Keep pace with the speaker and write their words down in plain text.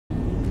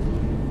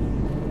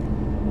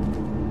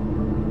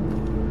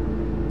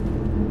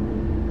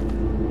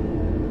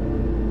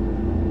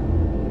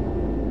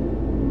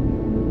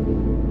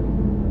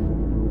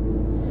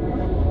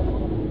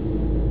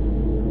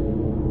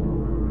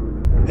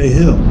Hey,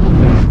 Hill.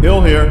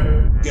 Hill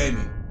here.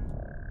 Gaming.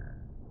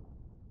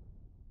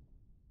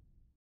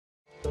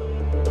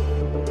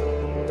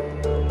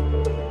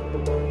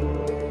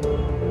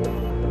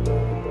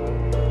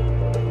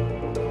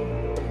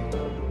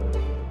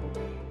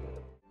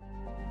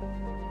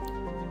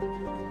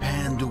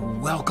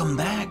 And welcome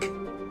back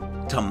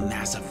to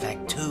Mass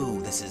Effect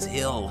 2. This is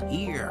Hill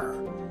here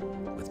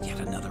with yet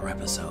another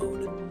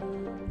episode.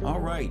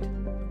 Alright,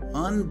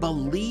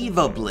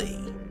 unbelievably,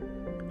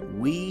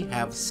 we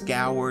have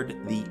scoured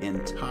the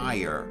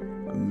entire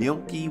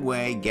Milky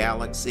Way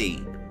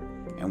galaxy,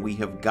 and we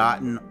have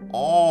gotten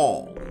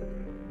all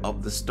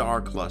of the star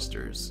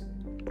clusters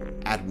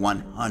at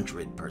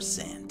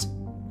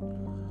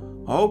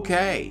 100%.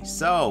 Okay,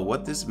 so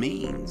what this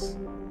means,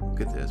 look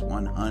at this,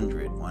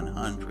 100,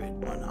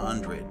 100,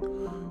 100.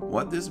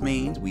 What this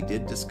means, we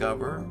did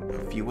discover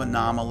a few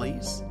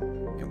anomalies,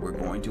 and we're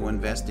going to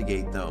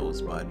investigate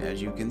those, but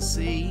as you can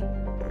see,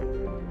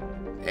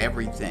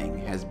 everything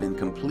has been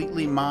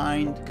completely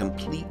mined,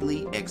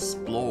 completely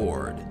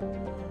explored.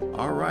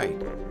 All right,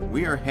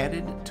 we are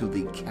headed to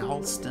the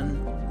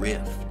Caleston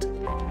Rift.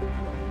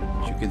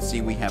 As you can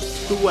see, we have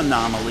 2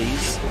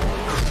 anomalies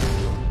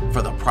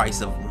for the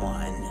price of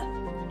 1.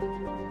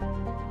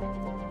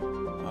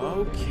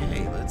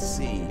 Okay, let's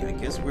see. I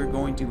guess we're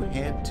going to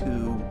head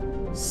to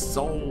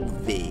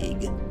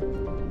Solvig.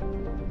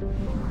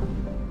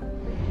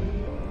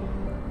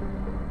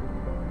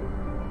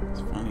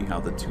 Funny how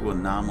the 2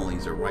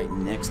 anomalies are right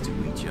next to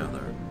each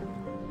other.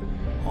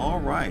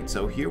 Alright,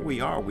 so here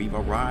we are. We've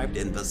arrived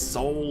in the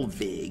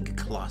Solvig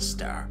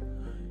cluster.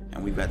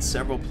 And we've got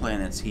several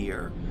planets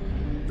here.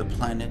 The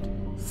planet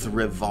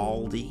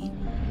Thrivaldi.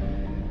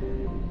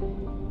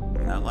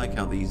 And I like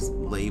how these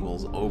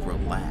labels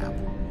overlap.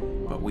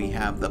 But we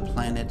have the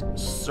planet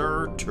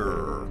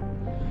Surtur.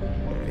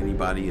 If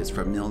anybody is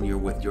familiar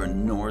with your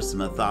Norse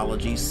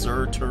mythology,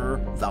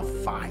 Surtur, the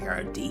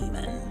fire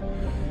demon.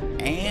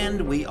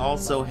 And we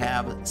also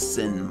have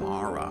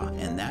Sinmara,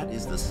 and that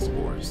is the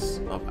source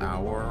of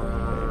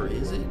our,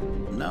 is it?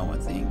 No,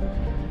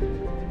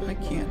 I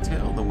can't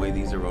tell the way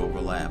these are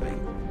overlapping.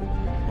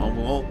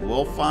 Well,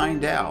 we'll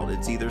find out.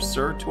 It's either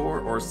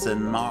Surtur or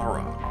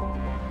Sinmara.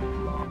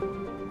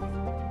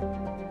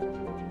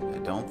 I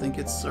don't think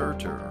it's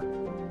Surtur.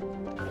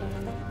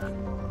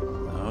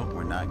 No,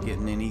 we're not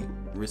getting any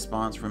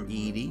response from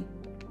Edie.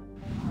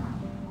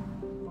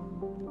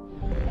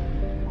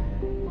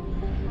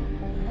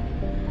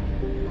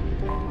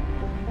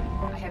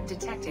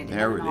 Detected.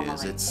 There it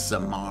is. It's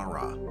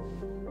Samara.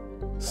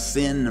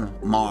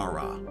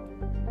 Sinmara.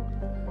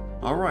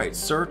 Alright,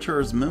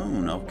 Surtur's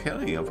moon.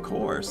 Okay, of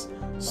course.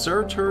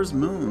 Surtur's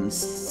moon,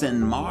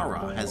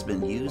 Sinmara, has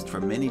been used for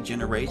many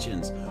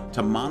generations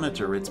to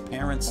monitor its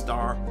parent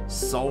star,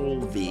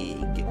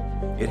 Solvig.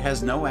 It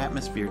has no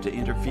atmosphere to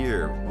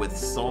interfere with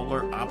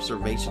solar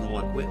observational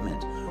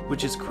equipment,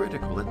 which is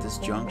critical at this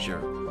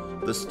juncture.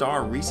 The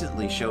star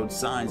recently showed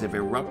signs of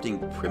erupting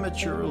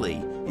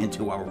prematurely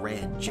into a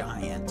red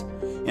giant.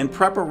 In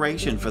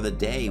preparation for the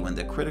day when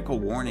the critical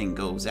warning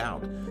goes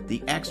out,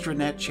 the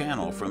extranet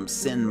channel from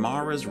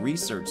Sinmara's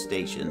research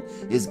station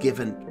is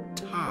given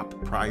top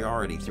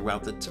priority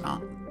throughout the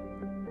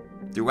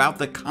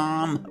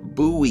comm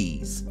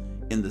buoys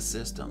in the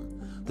system.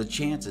 The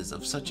chances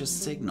of such a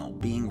signal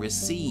being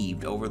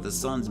received over the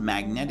sun's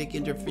magnetic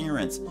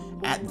interference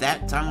at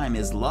that time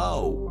is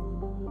low,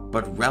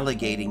 but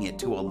relegating it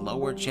to a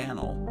lower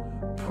channel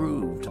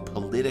proved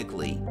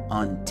politically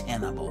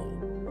untenable.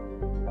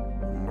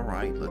 All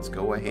right, let's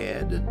go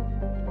ahead and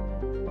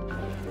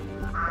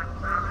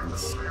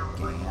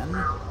scan.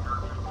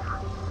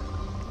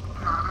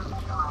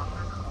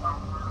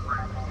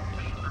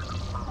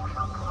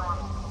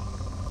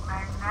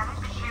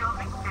 Magnetic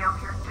shielding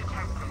failure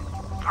detected.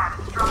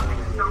 Catastrophic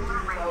solar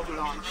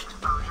radiation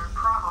exposure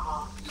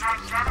probable.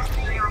 Magnetic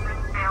shielding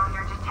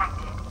failure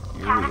detected.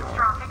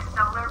 Catastrophic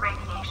solar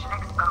radiation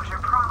exposure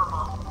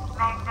probable.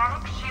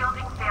 Magnetic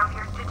shielding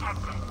failure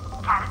detected.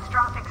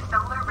 Catastrophic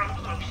solar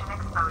radiation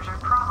exposure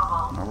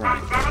probable. All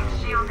right. Magnetic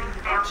shielding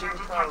failure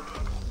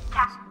detected.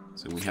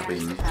 So we have a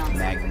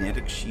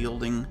magnetic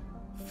shielding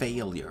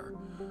failure.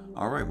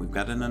 All right, we've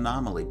got an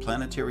anomaly.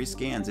 Planetary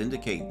scans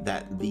indicate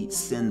that the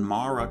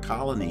Sinmara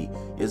colony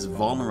is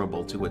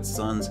vulnerable to its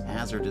sun's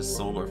hazardous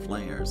solar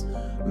flares.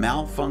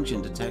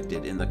 Malfunction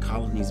detected in the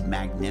colony's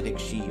magnetic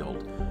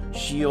shield.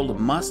 Shield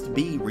must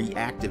be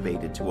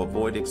reactivated to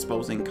avoid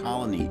exposing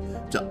colony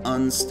to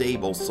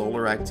unstable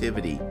solar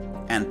activity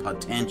and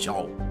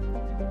potential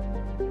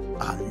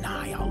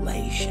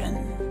annihilation.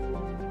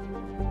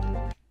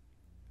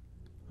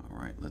 All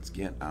right, let's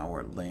get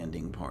our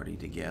landing party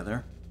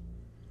together.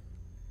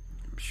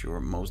 I'm sure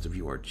most of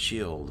you are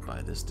chilled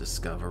by this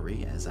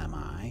discovery, as am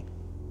I.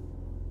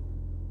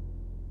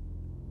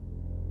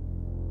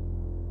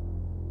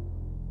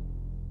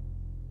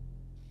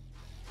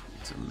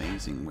 It's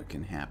amazing what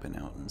can happen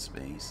out in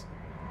space.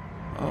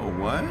 Oh,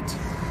 what?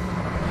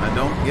 I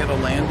don't get a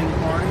landing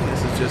party?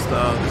 This is just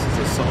this is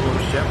a solo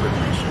Shepard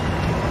mission.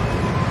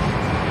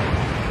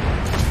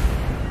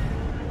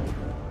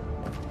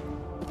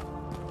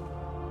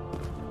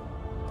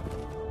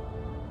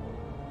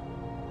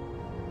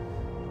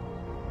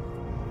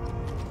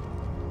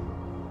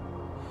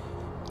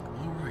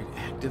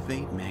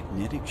 Activate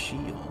magnetic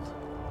shield.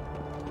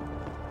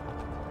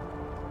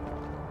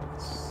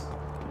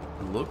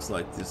 It looks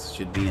like this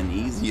should be an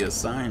easy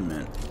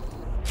assignment.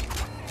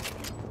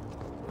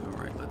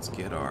 Alright, let's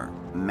get our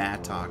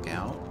mattock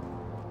out.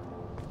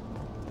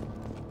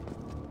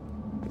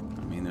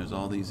 I mean, there's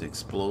all these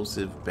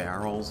explosive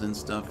barrels and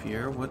stuff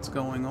here. What's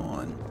going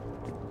on?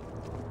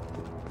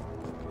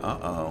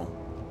 Uh-oh.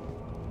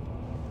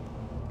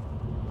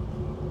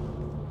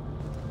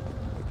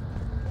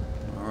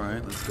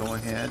 Alright, let's go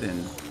ahead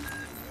and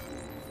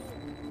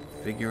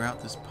figure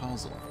out this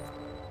puzzle.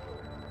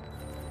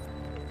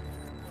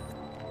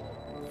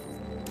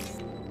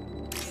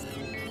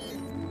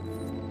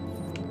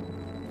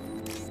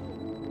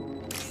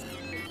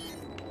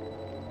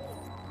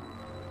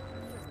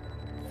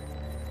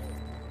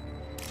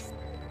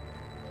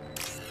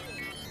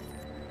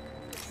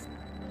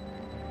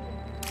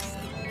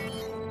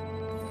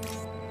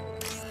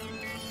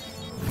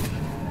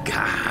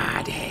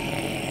 Got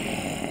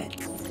it.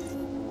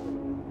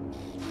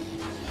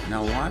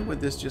 Now, why would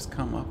this just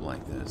come up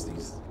like this?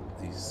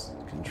 These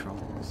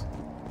controls.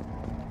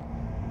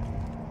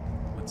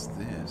 What's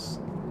this?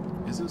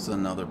 Is this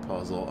another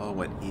puzzle?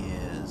 Oh, it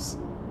is.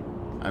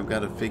 I've got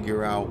to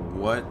figure out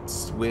what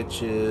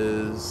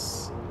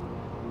switches.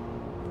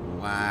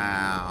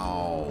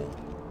 Wow.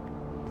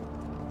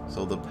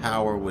 So the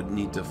power would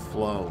need to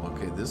flow.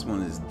 Okay, this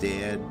one is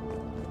dead.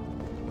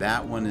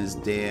 That one is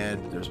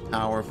dead. There's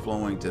power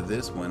flowing to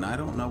this one. I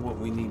don't know what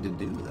we need to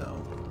do, though.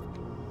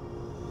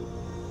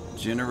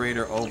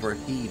 Generator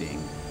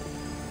overheating.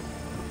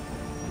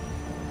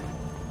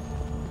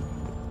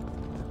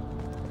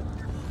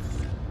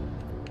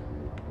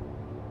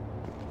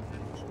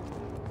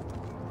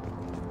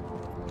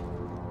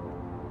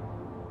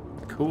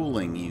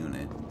 Cooling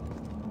unit.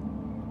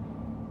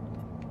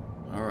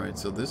 Alright,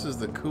 so this is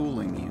the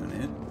cooling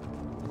unit.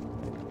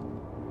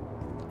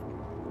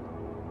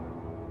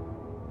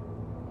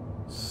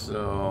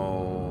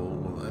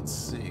 So, let's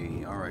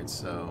see. Alright,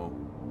 so...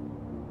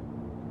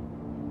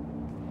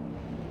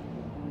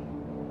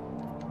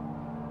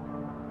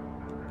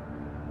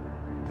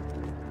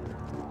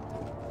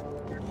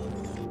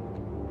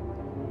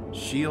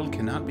 Shield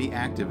cannot be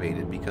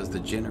activated because the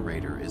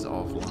generator is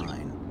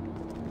offline.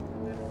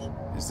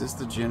 Is this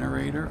the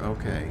generator?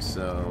 Okay,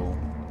 so...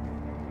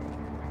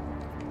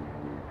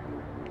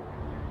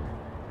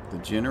 the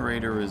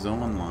generator is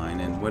online,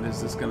 and what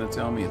is this going to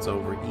tell me? It's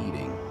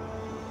overheating.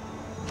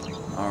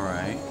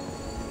 Alright.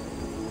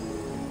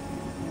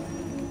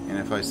 And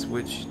if I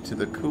switch to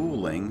the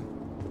cooling,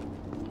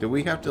 do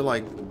we have to,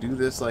 like, do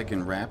this, like,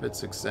 in rapid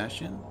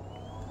succession?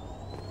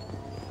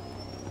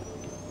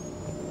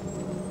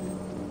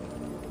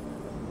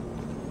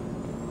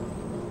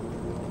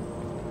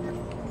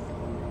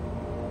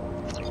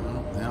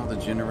 Well, now the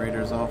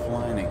generator's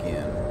offline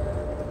again.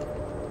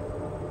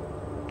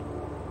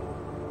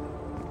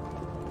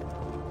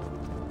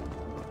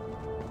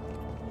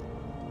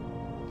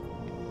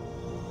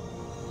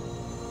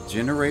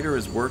 Generator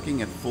is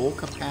working at full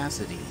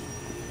capacity.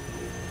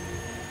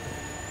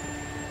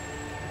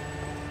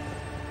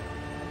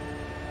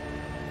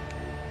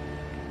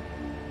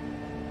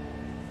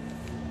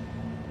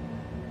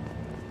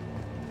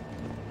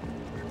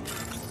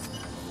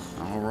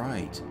 All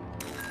right.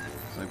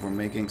 Looks like we're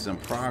making some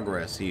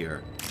progress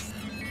here.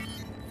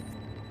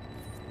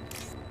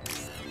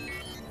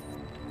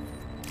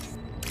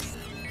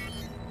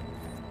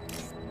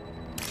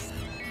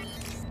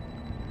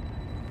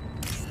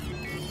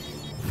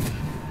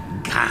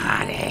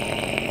 Got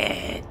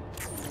it.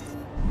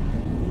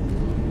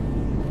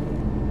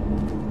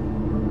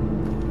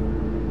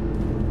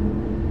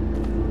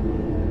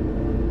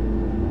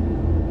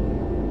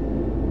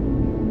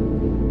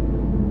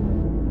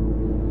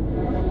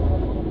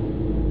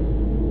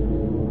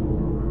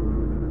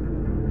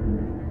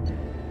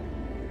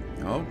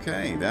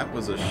 Okay, that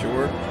was a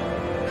short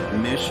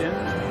mission.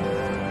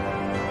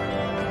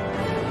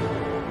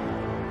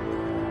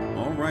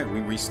 Alright,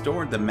 we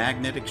restored the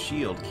magnetic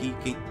shield,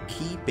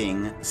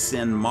 keeping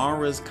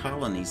Sinmara's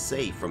colony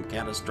safe from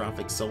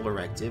catastrophic solar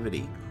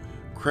activity.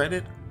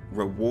 Credit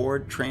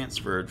reward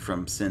transferred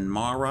from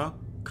Sinmara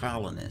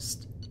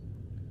colonist.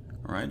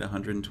 Alright,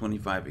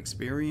 125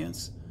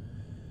 experience.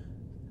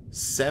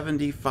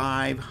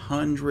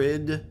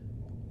 7,500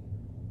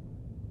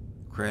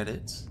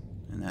 credits,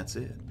 and that's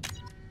it.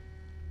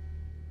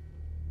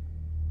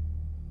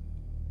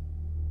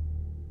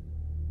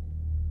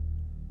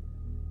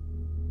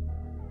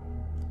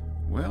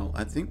 Well,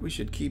 I think we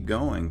should keep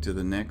going to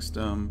the next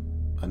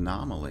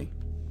anomaly.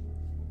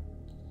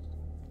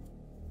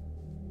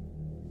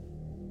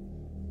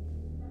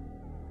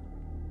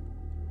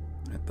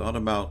 I thought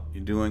about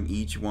doing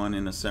each one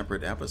in a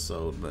separate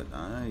episode, but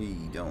I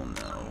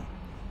don't know.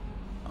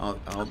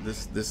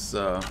 This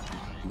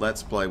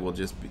Let's Play will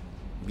just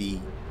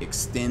be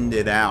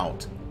extended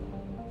out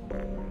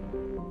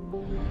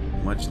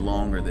much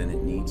longer than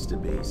it needs to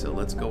be. So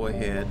let's go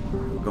ahead.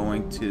 We're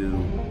going to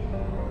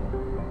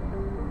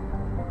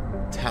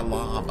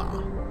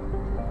Talava.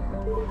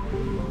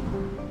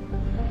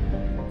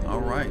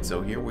 Alright,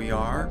 so here we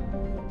are.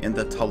 In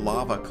the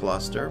Talava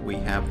cluster, we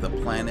have the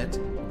planet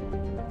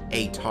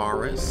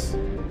Ataris,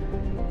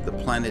 the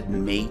planet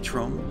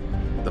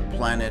Matrum, the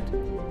planet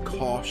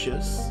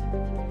Cautious,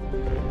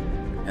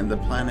 and the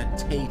planet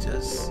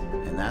Tatus.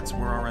 And that's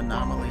where our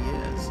anomaly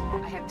is.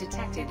 I have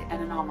detected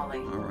an anomaly.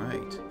 All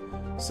right.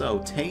 So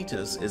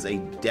Tatus is a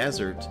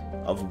desert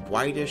of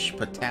whitish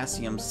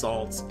potassium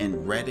salts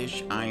and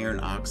reddish iron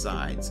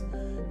oxides.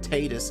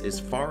 Tatus is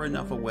far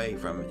enough away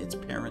from its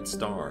parent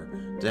star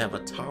to have a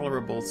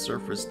tolerable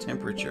surface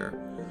temperature,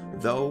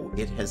 though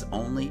it has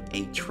only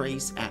a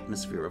trace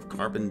atmosphere of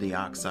carbon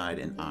dioxide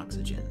and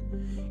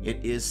oxygen. It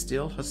is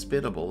still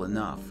hospitable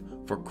enough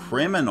for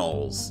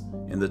criminals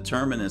in the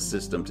Terminus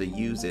system to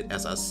use it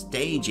as a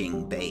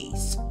staging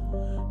base.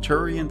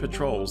 Turian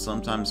patrols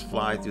sometimes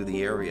fly through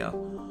the area,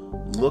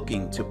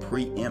 looking to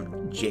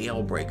preempt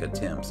jailbreak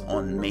attempts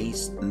on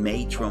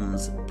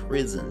Matrum's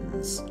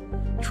prisons.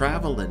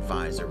 Travel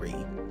advisory.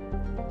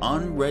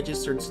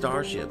 Unregistered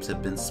starships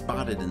have been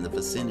spotted in the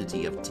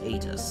vicinity of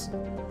Tatus.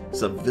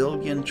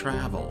 Civilian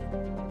travel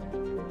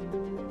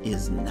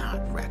is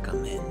not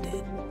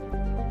recommended.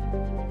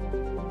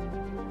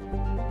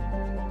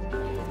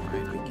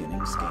 Alright,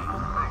 beginning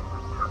scan.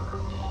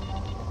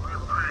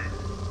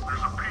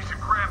 There's a piece of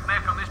crap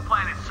mech on this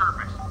planet's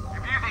surface.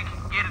 If you think you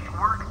can get it to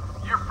work,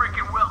 you're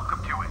freaking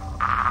welcome to it.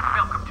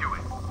 Welcome to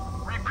it.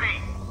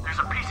 Repeat, there's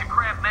a piece of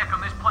crap mech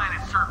on this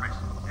planet's surface.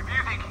 If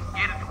you think you can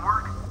get it to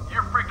work,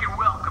 you're freaking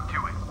welcome to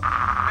it.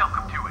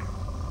 Welcome to it.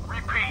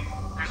 Repeat,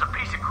 there's a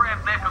piece of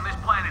crap mech on this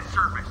planet's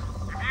surface.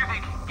 If you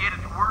think you can get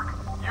it to work,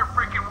 you're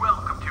freaking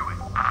welcome to it.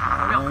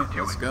 Welcome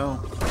to Let's it. go.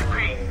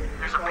 Repeat,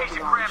 there's a piece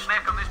of crap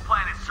mech on this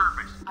planet's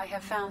surface. I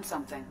have found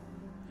something.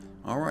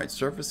 Alright,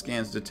 surface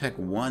scans detect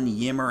one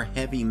Ymir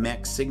heavy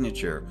mech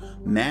signature,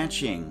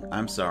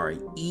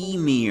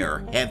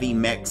 Emir heavy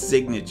mech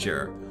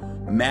signature,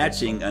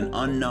 matching an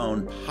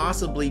unknown,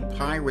 possibly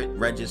pirate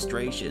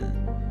registration.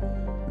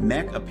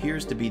 Mech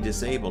appears to be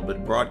disabled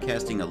but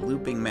broadcasting a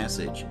looping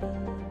message.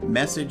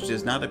 Message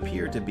does not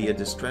appear to be a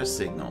distress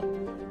signal.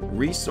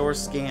 Resource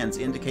scans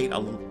indicate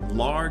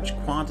large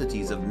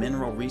quantities of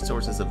mineral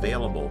resources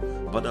available,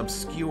 but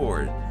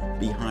obscured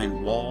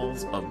behind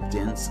walls of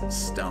dense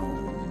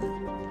stone.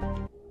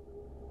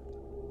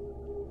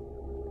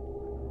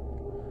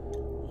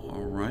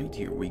 Alright,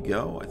 here we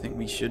go. I think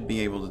we should be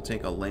able to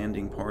take a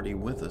landing party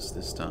with us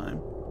this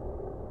time.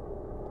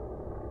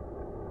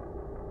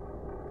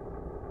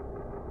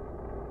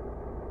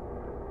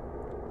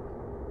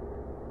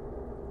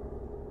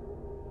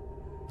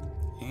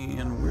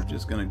 And we're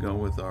just going to go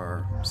with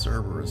our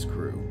Cerberus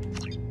crew.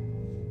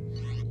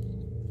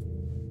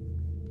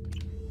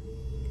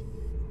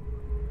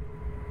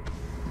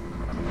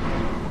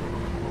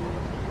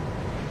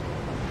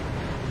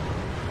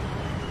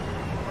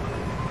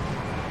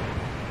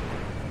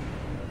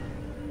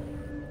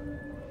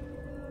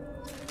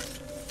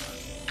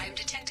 I'm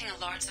detecting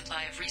a large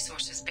supply of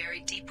resources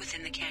buried deep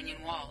within the canyon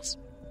walls.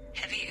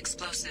 Heavy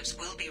explosives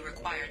will be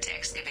required to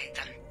excavate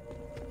them.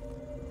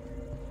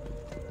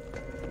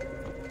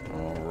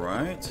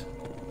 Alright.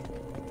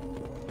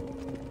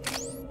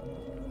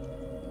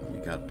 We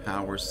got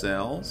power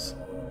cells.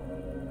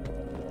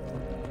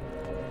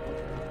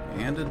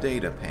 And a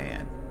data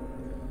pad.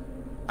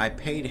 I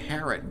paid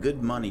Harriet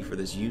good money for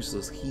this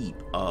useless heap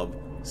of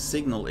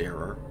signal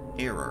error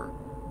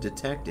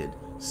detected.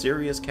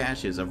 Serious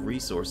caches of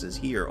resources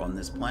here on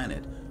this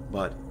planet,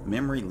 but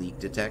memory leak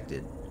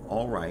detected.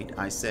 Alright,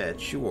 I said,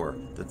 sure,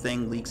 the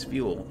thing leaks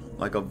fuel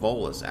like a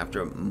Volus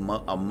after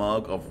a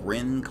mug of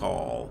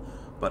Rincol,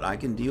 but I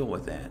can deal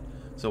with that.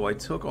 So I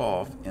took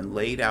off and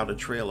laid out a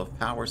trail of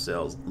power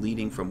cells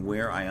leading from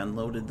where I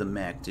unloaded the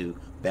mech to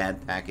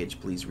bad package,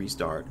 please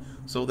restart,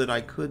 so that I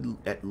could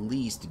at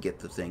least get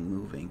the thing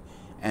moving.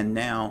 And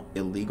now,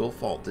 illegal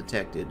fault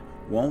detected,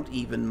 won't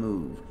even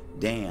move.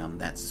 Damn,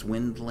 that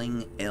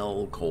swindling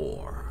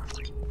L-Core.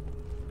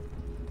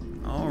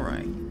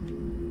 Alright.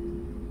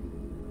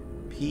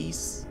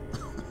 Piece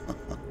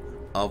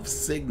of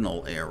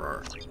signal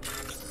error.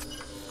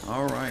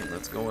 Alright,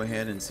 let's go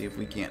ahead and see if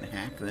we can't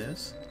hack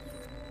this.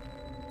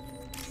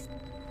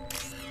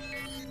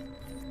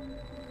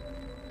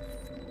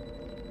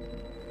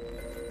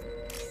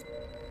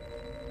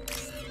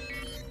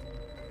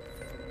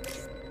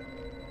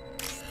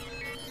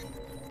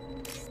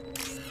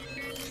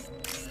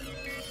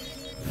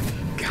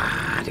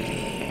 Got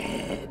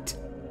it!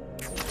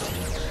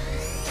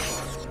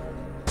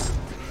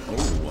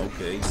 Oh,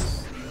 okay,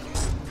 just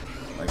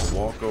like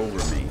walk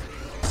over me.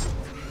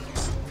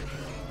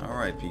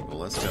 Alright, people,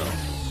 let's go.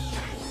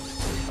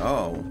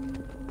 Oh.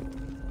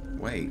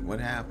 Wait, what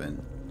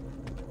happened?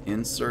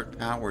 Insert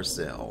power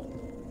cell.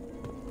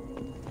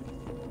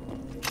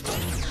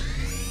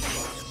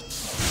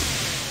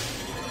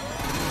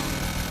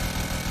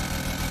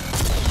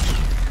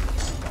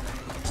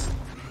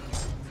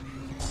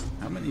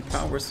 How many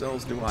power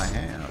cells do I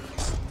have?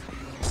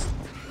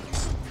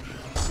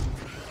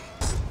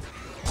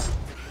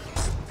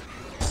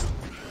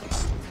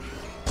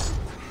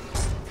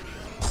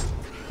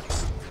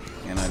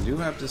 do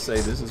have to say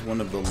this is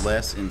one of the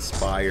less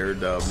inspired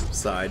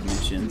side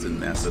missions in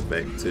Mass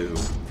Effect 2.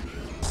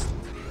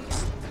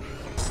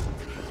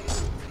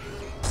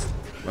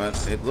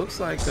 But it looks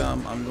like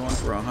I'm going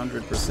for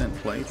 100%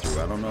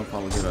 playthrough. I don't know if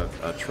I'll get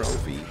a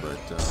trophy, but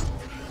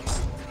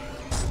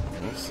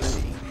we'll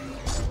see.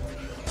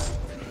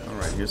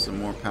 Alright, here's some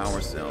more power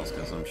cells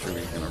because I'm sure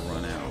he's going to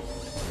run out.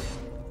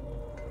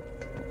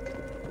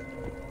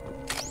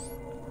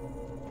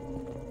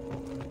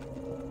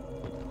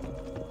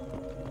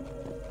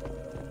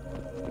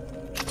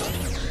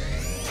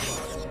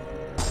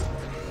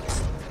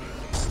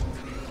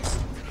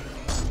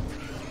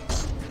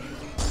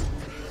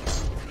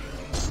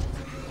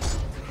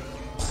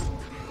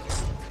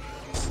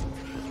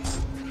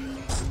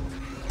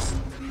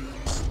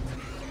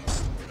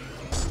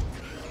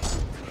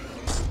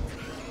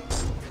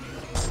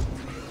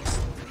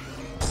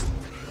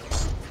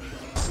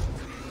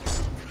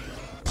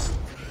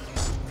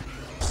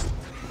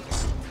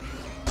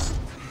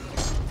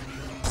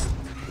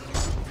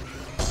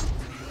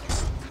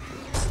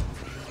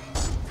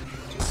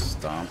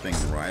 Stomping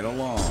right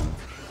along.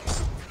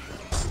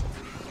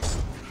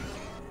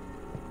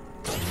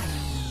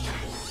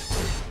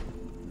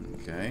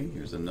 Okay,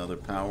 here's another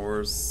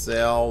power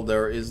cell.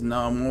 There is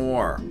no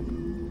more.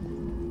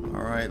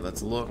 Alright,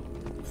 let's look.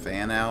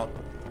 Fan out.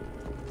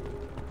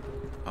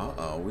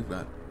 Uh-oh, we've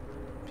got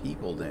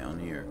people down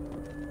here.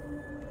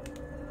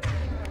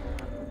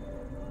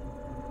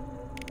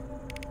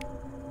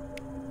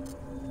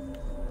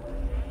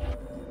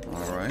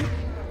 Alright.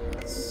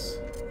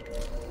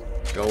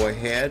 Go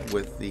ahead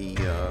with the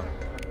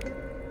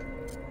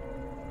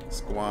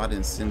squad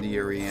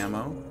incendiary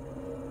ammo.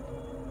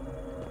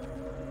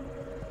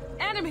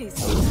 Enemies!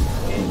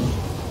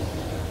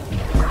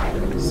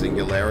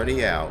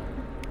 Singularity out.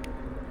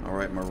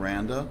 Alright,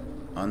 Miranda.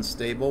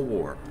 Unstable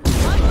warp.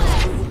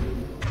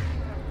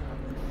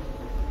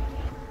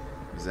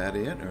 Is that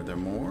it? Are there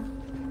more?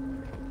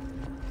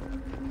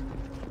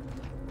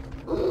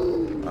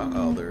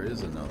 Uh-oh, there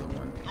is another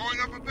one. Going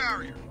up a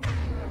barrier.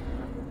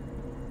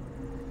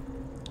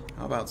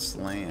 How about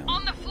slam?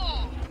 On the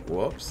floor!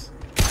 Whoops.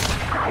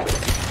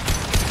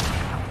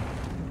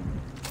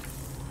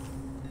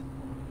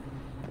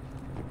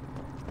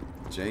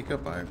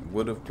 Jacob, I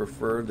would have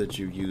preferred that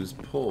you use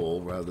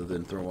pull rather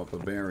than throw up a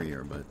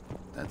barrier, but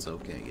that's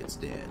okay, it's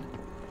dead.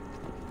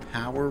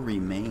 Power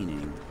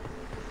remaining.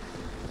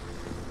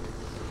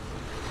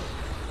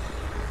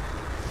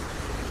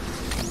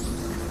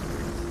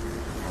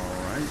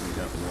 Alright, we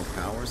got more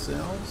power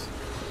cells.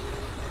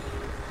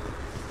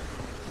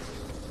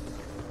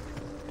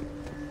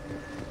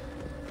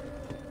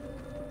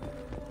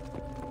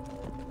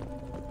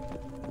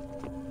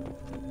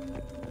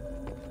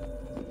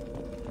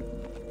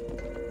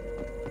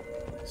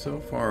 So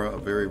far, a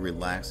very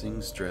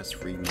relaxing,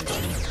 stress-free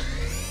mission.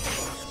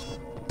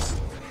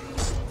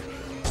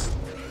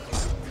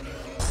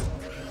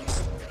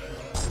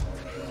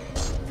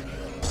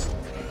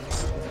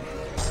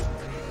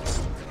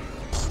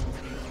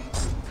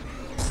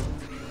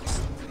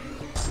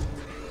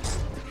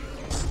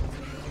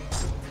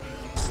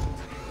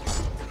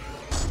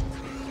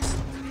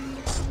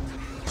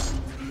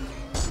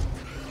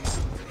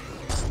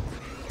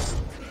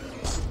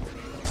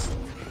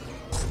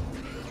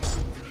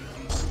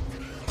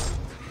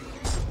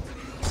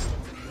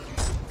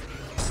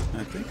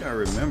 I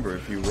remember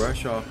if you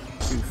rush off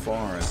too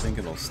far, I think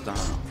it'll stop.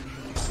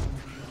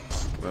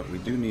 But we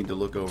do need to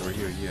look over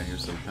here. Yeah,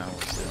 here's some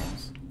power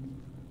cells.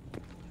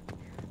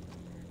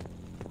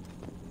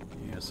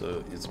 Yeah,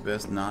 so it's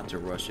best not to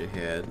rush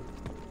ahead.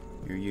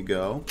 Here you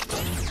go.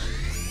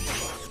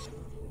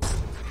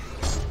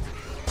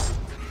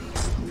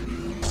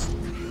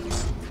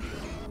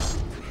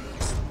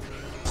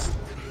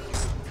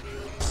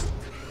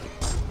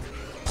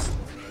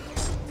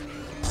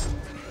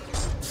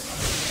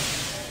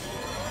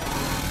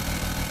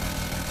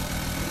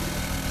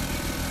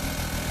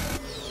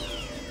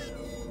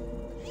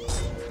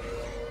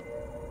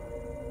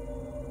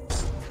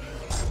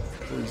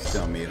 Please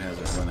tell me it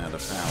hasn't run out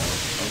of power.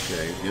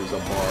 Okay, there's a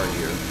bar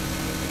here.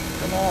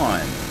 Come on.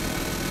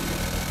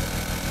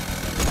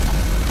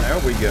 There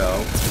we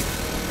go.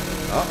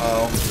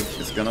 Uh-oh.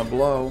 It's gonna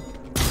blow.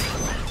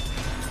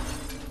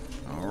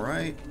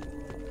 Alright.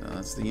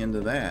 That's the end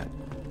of that.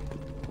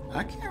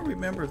 I can't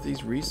remember if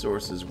these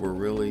resources were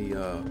really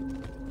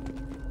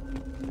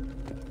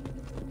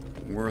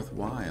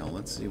worthwhile.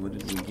 Let's see, what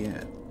did we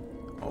get?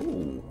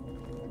 Oh.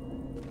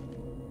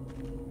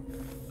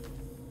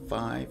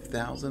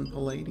 5,000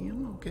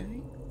 palladium,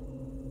 okay.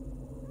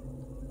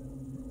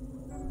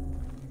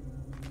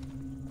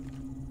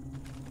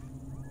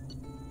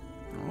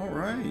 All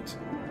right.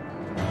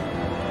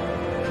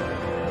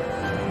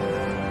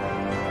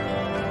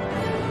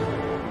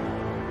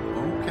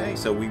 Okay,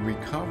 so we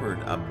recovered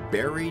a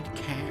buried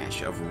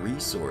cache of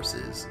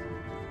resources.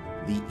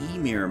 The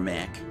Emir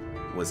mech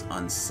was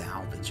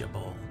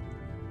unsalvageable.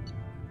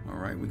 All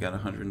right, we got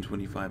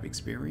 125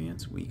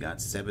 experience. We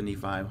got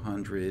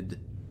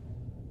 7,500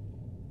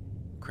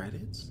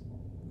 credits.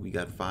 We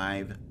got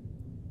 5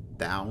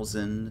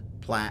 1,000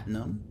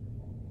 platinum.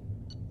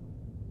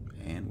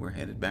 And we're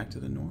headed back to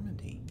the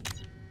Normandy.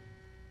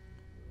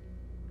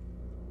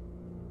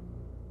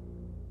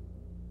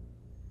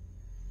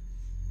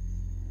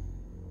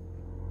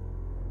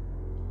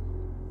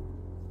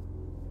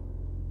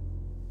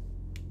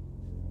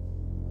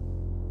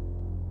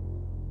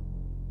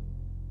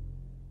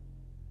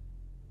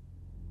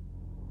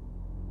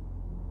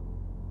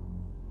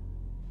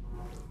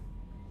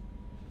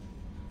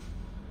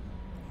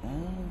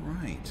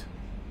 Alright.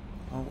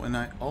 Oh, and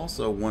I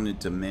also wanted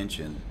to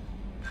mention,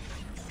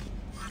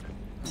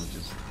 I'll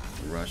just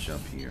rush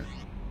up here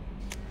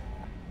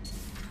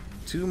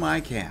to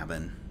my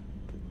cabin,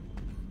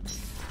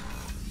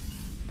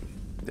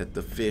 that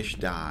the fish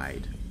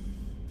died.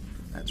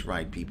 That's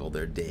right, people,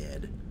 they're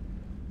dead.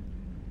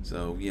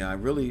 So yeah, I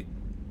really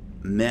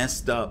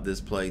messed up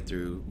this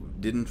playthrough.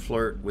 Didn't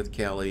flirt with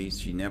Kelly.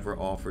 She never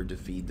offered to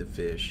feed the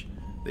fish.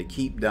 They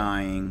keep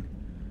dying.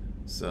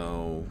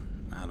 So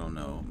I don't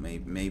know.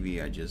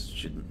 Maybe I just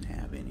shouldn't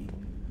have any.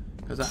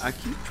 Because I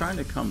keep trying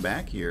to come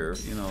back here,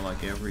 you know,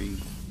 like every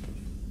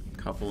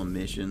couple of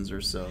missions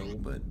or so,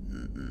 but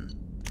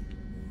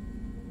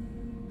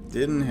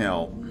didn't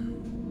help.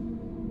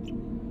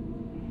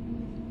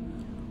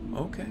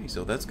 Okay,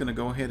 so that's going to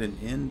go ahead and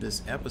end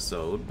this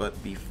episode,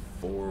 but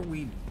before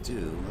we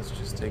do, let's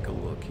just take a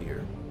look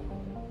here.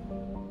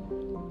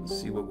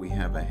 Let's see what we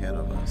have ahead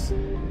of us.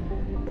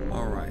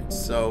 Alright,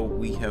 so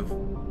we have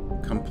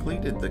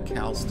completed the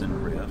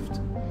Caleston Rift.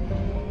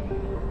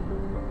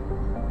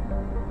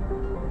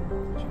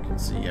 As you can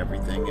see,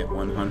 everything at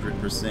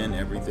 100%,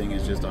 everything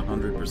is just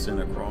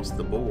 100% across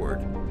the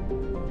board.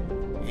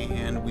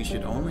 And we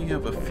should only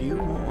have a few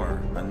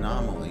more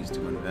anomalies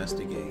to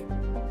investigate.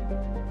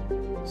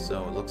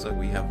 So it looks like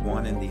we have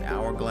one in the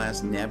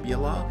Hourglass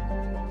Nebula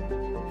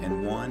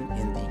and one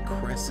in the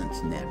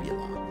Crescent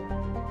Nebula.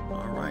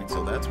 Alright,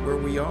 so that's where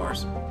we are,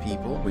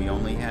 people. We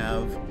only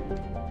have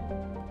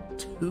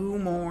 2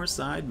 more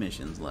side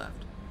missions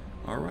left.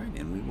 Alright,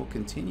 and we will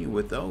continue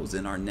with those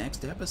in our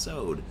next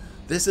episode.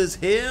 This is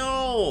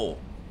Hill,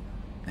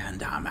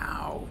 and I'm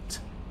out.